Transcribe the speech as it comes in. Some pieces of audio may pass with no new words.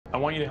I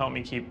want you to help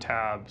me keep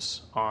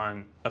tabs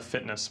on a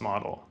fitness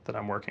model that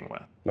I'm working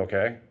with.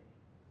 Okay.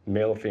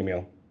 Male or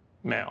female?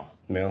 Male.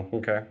 Male,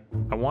 okay.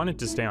 I wanted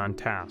to stay on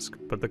task,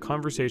 but the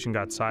conversation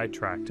got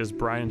sidetracked as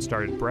Brian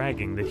started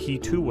bragging that he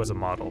too was a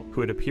model who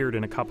had appeared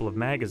in a couple of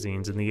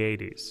magazines in the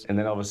 80s. And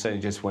then all of a sudden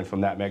it just went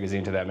from that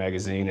magazine to that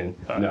magazine, and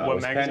no, what it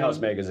was magazine? Penthouse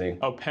magazine.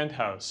 Oh,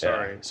 Penthouse,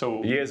 sorry. Yeah.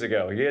 So years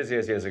ago, years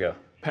ago.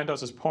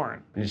 Penthouse is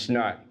porn. It's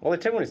not. All they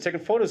take is taking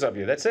photos of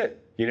you, that's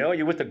it. You know,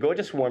 you're with a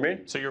gorgeous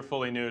woman. So you're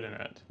fully nude in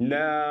it?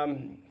 Nah,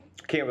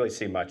 can't really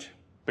see much.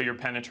 But you're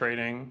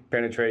penetrating?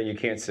 Penetrating, you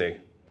can't see.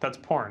 That's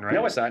porn, right?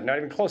 No, it's not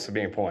even close to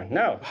being porn.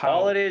 No, How?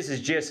 all it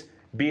is just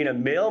being a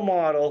male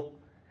model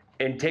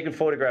and taking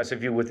photographs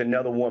of you with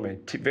another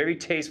woman. Very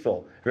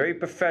tasteful, very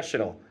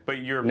professional. But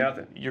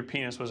nothing. Your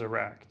penis was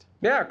erect.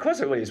 Yeah, of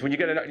course it is. When you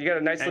got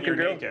a nice looking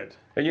girl. And you're naked.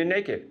 And you're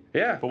naked,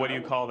 yeah. But what do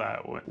you call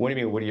that? What do you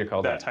mean, what do you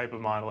call that? That type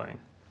of modeling.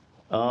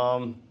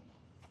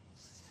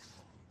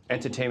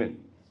 Entertainment.